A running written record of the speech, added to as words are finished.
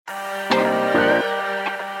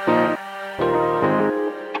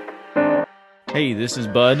Hey, this is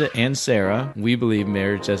Bud and Sarah. We believe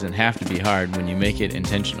marriage doesn't have to be hard when you make it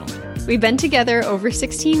intentional. We've been together over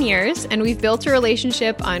 16 years, and we've built a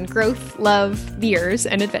relationship on growth, love, beers,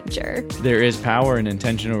 and adventure. There is power in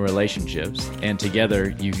intentional relationships, and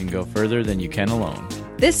together you can go further than you can alone.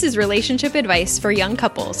 This is relationship advice for young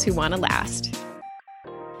couples who want to last.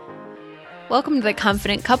 Welcome to the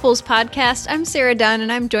Confident Couples Podcast. I'm Sarah Dunn,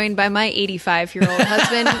 and I'm joined by my 85-year-old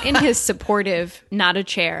husband in his supportive, not a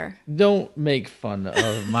chair. Don't make fun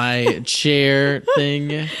of my chair thing.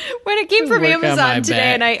 When it came from Amazon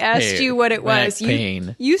today and I asked you what it was,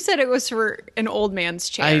 you said it was for an old man's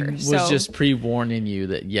chair. I was just pre-warning you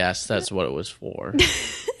that, yes, that's what it was for.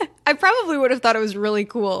 I probably would have thought it was really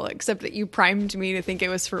cool, except that you primed me to think it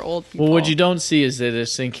was for old people. Well, what you don't see is that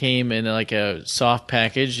this thing came in like a soft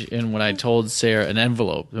package, and when I told Sarah an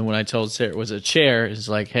envelope, and when I told Sarah it was a chair, it's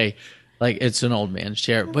like, hey, like it's an old man's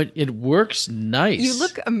chair, but it works nice. You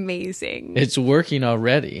look amazing. It's working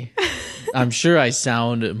already. I'm sure I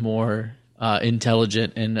sound more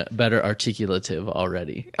intelligent and better articulative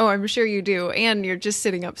already. Oh, I'm sure you do, and you're just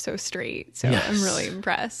sitting up so straight, so yes. I'm really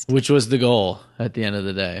impressed. Which was the goal at the end of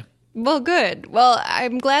the day. Well, good. Well,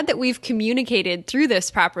 I'm glad that we've communicated through this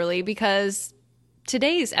properly because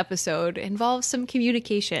today's episode involves some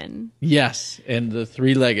communication. Yes, and the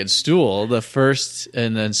three-legged stool, the first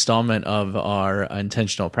in the installment of our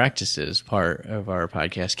intentional practices part of our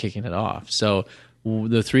podcast, kicking it off. So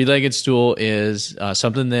the three-legged stool is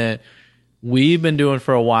something that we've been doing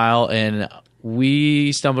for a while, and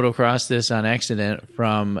we stumbled across this on accident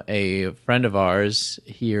from a friend of ours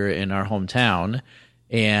here in our hometown.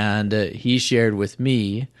 And he shared with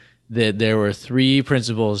me that there were three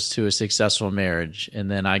principles to a successful marriage.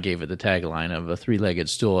 And then I gave it the tagline of a three-legged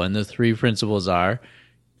stool. And the three principles are,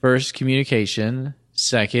 first, communication.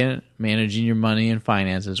 Second, managing your money and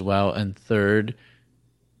finances well. And third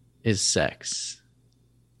is sex.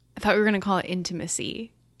 I thought we were going to call it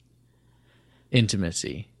intimacy.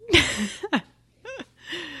 Intimacy.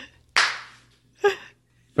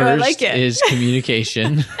 First I like it. Is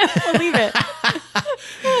communication. I'll leave it.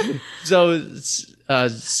 So,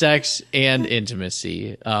 sex and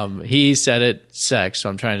intimacy. He said it, sex, so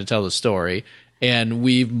I'm trying to tell the story. And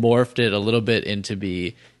we've morphed it a little bit into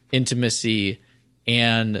be intimacy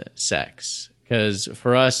and sex. Because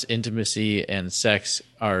for us, intimacy and sex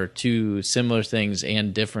are two similar things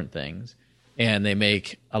and different things. And they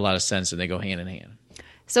make a lot of sense and they go hand in hand.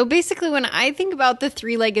 So basically, when I think about the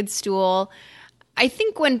three-legged stool, I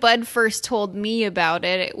think when Bud first told me about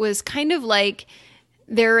it, it was kind of like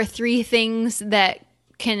there are three things that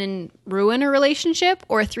can ruin a relationship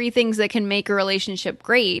or three things that can make a relationship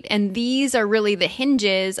great. And these are really the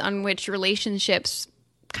hinges on which relationships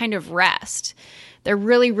kind of rest. They're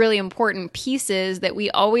really, really important pieces that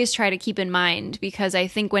we always try to keep in mind, because I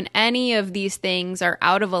think when any of these things are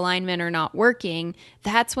out of alignment or not working,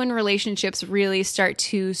 that's when relationships really start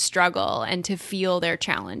to struggle and to feel their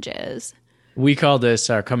challenges. We call this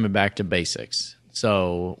our coming back to basics.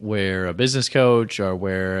 So we're a business coach, or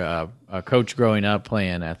we're a coach growing up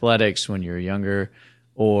playing athletics when you're younger,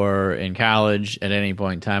 or in college at any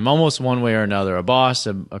point in time. Almost one way or another, a boss,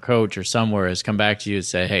 a coach, or somewhere has come back to you and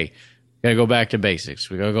say, hey, we got to go back to basics.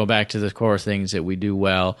 We got to go back to the core things that we do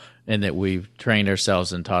well and that we've trained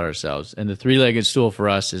ourselves and taught ourselves. And the three-legged stool for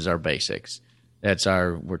us is our basics.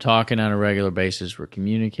 We're talking on a regular basis. We're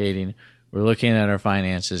communicating. We're looking at our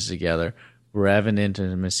finances together. We're having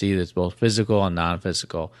intimacy that's both physical and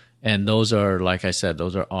non-physical. And those are, like I said,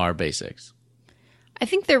 those are our basics. I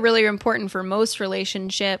think they're really important for most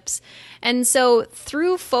relationships. And so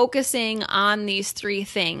through focusing on these three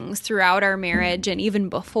things throughout our marriage and even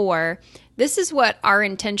before, this is what our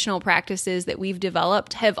intentional practices that we've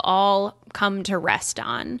developed have all come to rest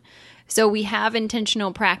on. So we have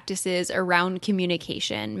intentional practices around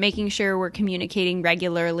communication, making sure we're communicating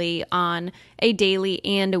regularly on a daily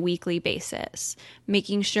and a weekly basis,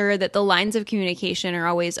 making sure that the lines of communication are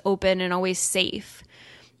always open and always safe.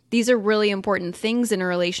 These are really important things in a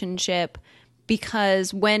relationship,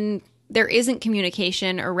 because when there isn't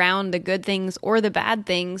communication around the good things or the bad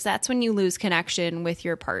things, that's when you lose connection with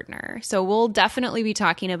your partner. So we'll definitely be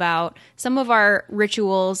talking about some of our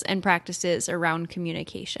rituals and practices around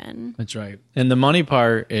communication. That's right. And the money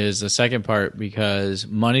part is the second part, because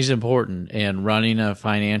money's important, and running a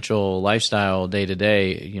financial lifestyle day to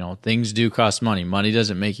day, things do cost money. Money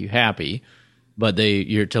doesn't make you happy, but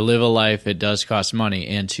to live a life, it does cost money.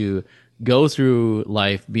 And to go through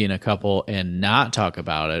life being a couple and not talk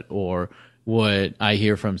about it, or what I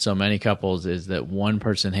hear from so many couples is that one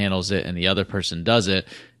person handles it and the other person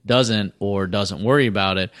doesn't or doesn't worry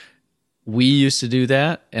about it, we used to do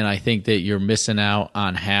that, and I think that you're missing out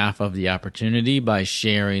on half of the opportunity by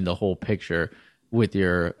sharing the whole picture with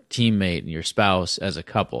your teammate and your spouse as a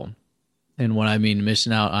couple. And what I mean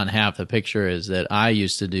missing out on half the picture is that I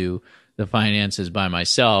used to do the finances by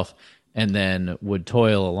myself and then would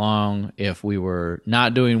toil along if we were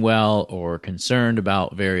not doing well or concerned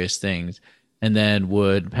about various things, and then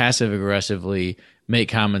would passive aggressively make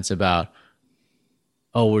comments about,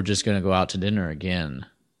 oh, we're just going to go out to dinner again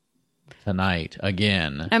tonight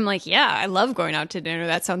again. I'm like, yeah, I love going out to dinner.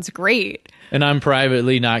 That sounds great. And I'm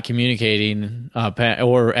privately not communicating,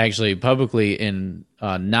 or actually publicly in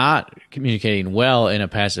not communicating well in a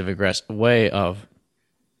passive aggressive way of,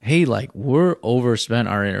 hey, like, we're overspent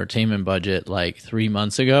our entertainment budget like 3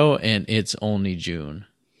 months ago, and it's only June,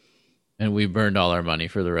 and we burned all our money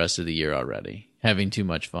for the rest of the year already, having too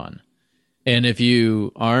much fun. And if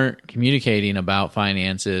you aren't communicating about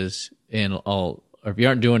finances or if you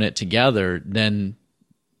aren't doing it together, then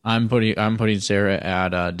I'm putting Sarah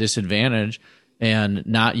at a disadvantage and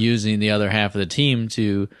not using the other half of the team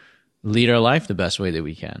to lead our life the best way that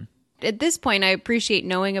we can. At this point, I appreciate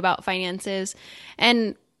knowing about finances.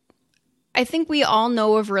 And I think we all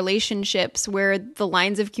know of relationships where the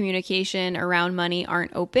lines of communication around money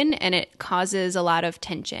aren't open, and it causes a lot of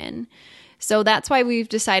tension. So that's why we've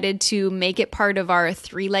decided to make it part of our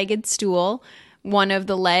three-legged stool, one of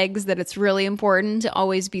the legs that it's really important to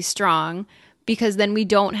always be strong, because then we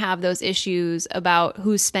don't have those issues about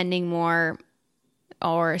who's spending more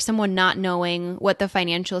or someone not knowing what the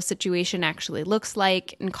financial situation actually looks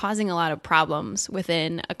like and causing a lot of problems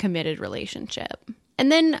within a committed relationship.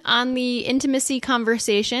 And then on the intimacy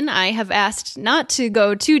conversation, I have asked not to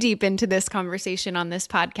go too deep into this conversation on this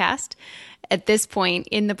podcast at this point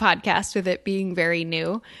in the podcast, with it being very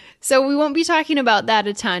new. So we won't be talking about that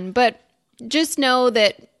a ton, but just know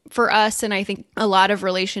that for us, and I think a lot of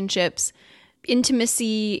relationships,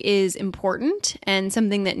 intimacy is important and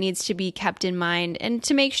something that needs to be kept in mind, and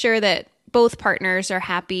to make sure that both partners are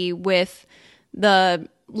happy with the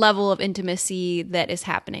level of intimacy that is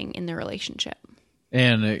happening in the relationship.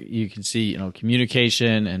 And you can see,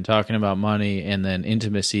 communication and talking about money and then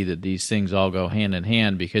intimacy, that these things all go hand in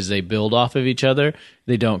hand because they build off of each other.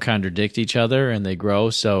 They don't contradict each other, and they grow.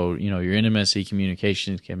 So, your intimacy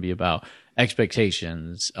communication can be about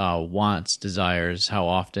expectations, wants, desires, how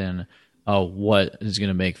often, what is going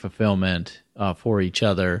to make fulfillment for each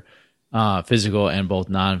other, physical and both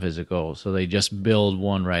non-physical. So they just build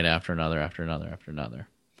one right after another, after another, after another.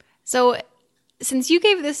 So since you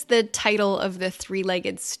gave this the title of the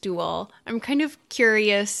three-legged stool, I'm kind of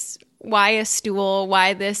curious, why a stool?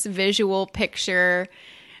 Why this visual picture?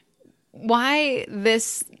 Why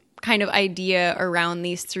this kind of idea around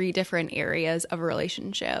these three different areas of a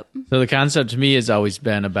relationship? So the concept to me has always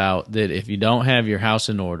been about that if you don't have your house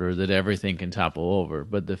in order, that everything can topple over.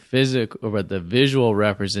 But the visual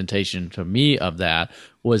representation to me of that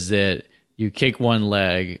was that you kick one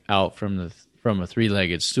leg out from a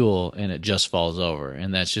three-legged stool and it just falls over.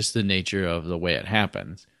 And that's just the nature of the way it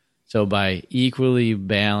happens. So by equally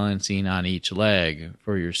balancing on each leg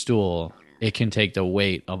for your stool, it can take the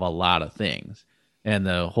weight of a lot of things. And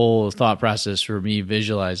the whole thought process for me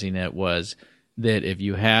visualizing it was that if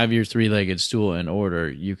you have your three-legged stool in order,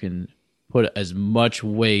 you can put as much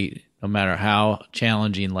weight, no matter how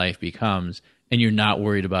challenging life becomes, and you're not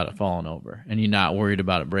worried about it falling over, and you're not worried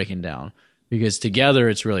about it breaking down. Because together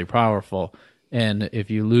it's really powerful. And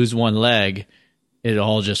if you lose one leg, it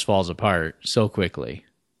all just falls apart so quickly.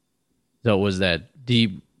 So it was that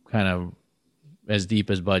deep, kind of as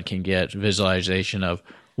deep as Bud can get, visualization of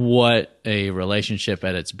what a relationship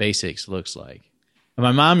at its basics looks like. And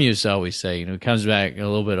my mom used to always say, it comes back a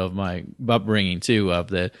little bit of my upbringing too, of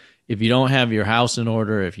that if you don't have your house in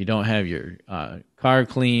order, if you don't have your car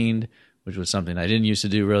cleaned, which was something I didn't used to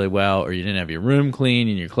do really well, or you didn't have your room clean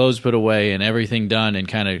and your clothes put away and everything done and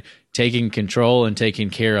kind of taking control and taking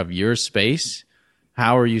care of your space,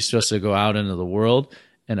 how are you supposed to go out into the world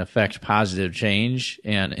and affect positive change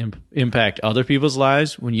and impact other people's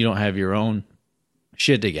lives when you don't have your own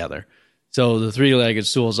shit together? So the three-legged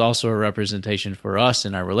stool is also a representation for us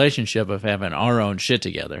in our relationship of having our own shit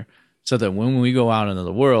together, so that when we go out into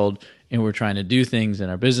the world and we're trying to do things in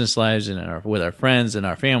our business lives and with our friends and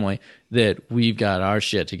our family, that we've got our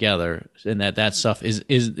shit together, and that stuff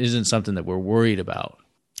isn't something that we're worried about.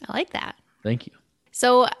 I like that. Thank you.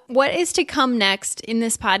 So what is to come next in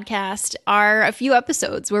this podcast are a few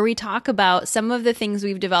episodes where we talk about some of the things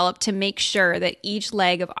we've developed to make sure that each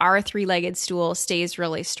leg of our three-legged stool stays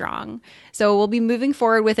really strong. So we'll be moving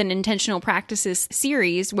forward with an intentional practices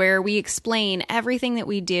series where we explain everything that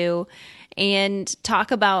we do and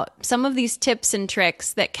talk about some of these tips and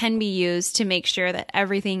tricks that can be used to make sure that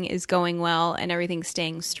everything is going well and everything's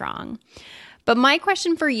staying strong. But my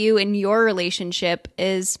question for you in your relationship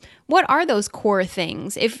is, what are those core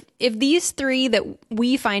things? If these three that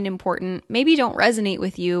we find important maybe don't resonate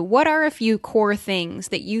with you, what are a few core things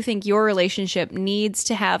that you think your relationship needs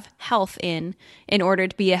to have health in order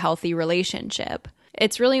to be a healthy relationship?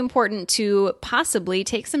 It's really important to possibly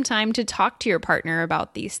take some time to talk to your partner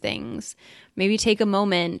about these things. Maybe take a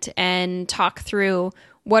moment and talk through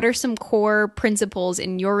what are some core principles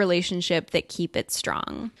in your relationship that keep it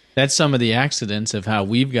strong. That's some of the accidents of how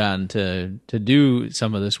we've gotten to do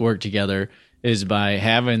some of this work together, is by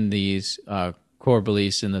having these core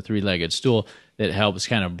beliefs in the three-legged stool that helps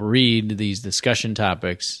kind of breed these discussion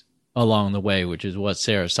topics along the way, which is what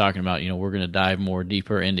Sarah's talking about. We're going to dive more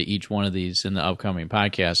deeper into each one of these in the upcoming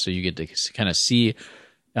podcast, so you get to kind of see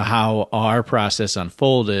how our process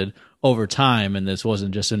unfolded over time, and this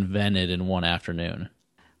wasn't just invented in one afternoon.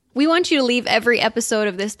 We want you to leave every episode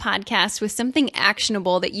of this podcast with something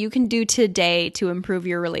actionable that you can do today to improve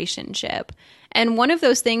your relationship. And one of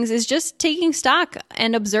those things is just taking stock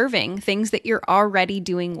and observing things that you're already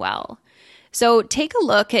doing well. So take a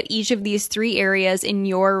look at each of these three areas in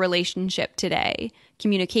your relationship today: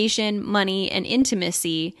 communication, money, and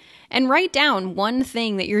intimacy, and write down one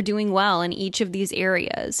thing that you're doing well in each of these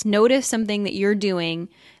areas. Notice something that you're doing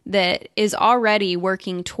that is already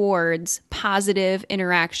working towards positive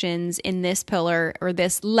interactions in this pillar or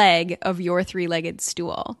this leg of your three-legged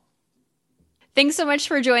stool. Thanks so much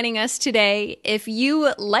for joining us today. If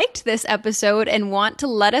you liked this episode and want to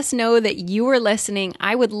let us know that you were listening,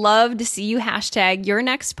 I would love to see you hashtag your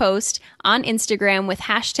next post on Instagram with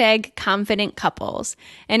hashtag confident couples.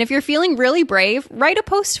 And if you're feeling really brave, write a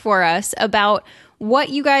post for us about what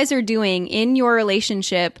you guys are doing in your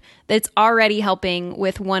relationship that's already helping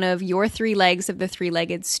with one of your three legs of the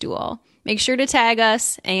three-legged stool. Make sure to tag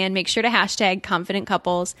us and make sure to hashtag confident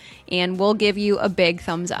couples, and we'll give you a big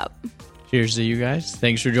thumbs up. Cheers to you guys.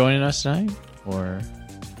 Thanks for joining us tonight. Or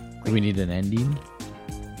do we need an ending?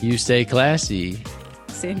 You stay classy,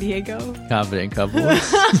 San Diego. Confident couples.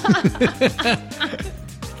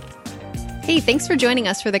 Hey, thanks for joining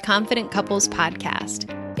us for the Confident Couples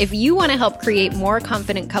podcast. If you want to help create more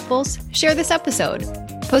confident couples, share this episode.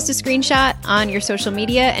 Post a screenshot on your social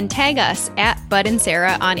media and tag us at Bud and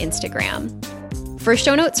Sarah on Instagram. For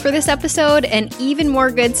show notes for this episode and even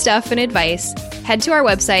more good stuff and advice, head to our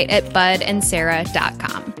website at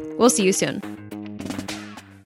budandsarah.com. We'll see you soon.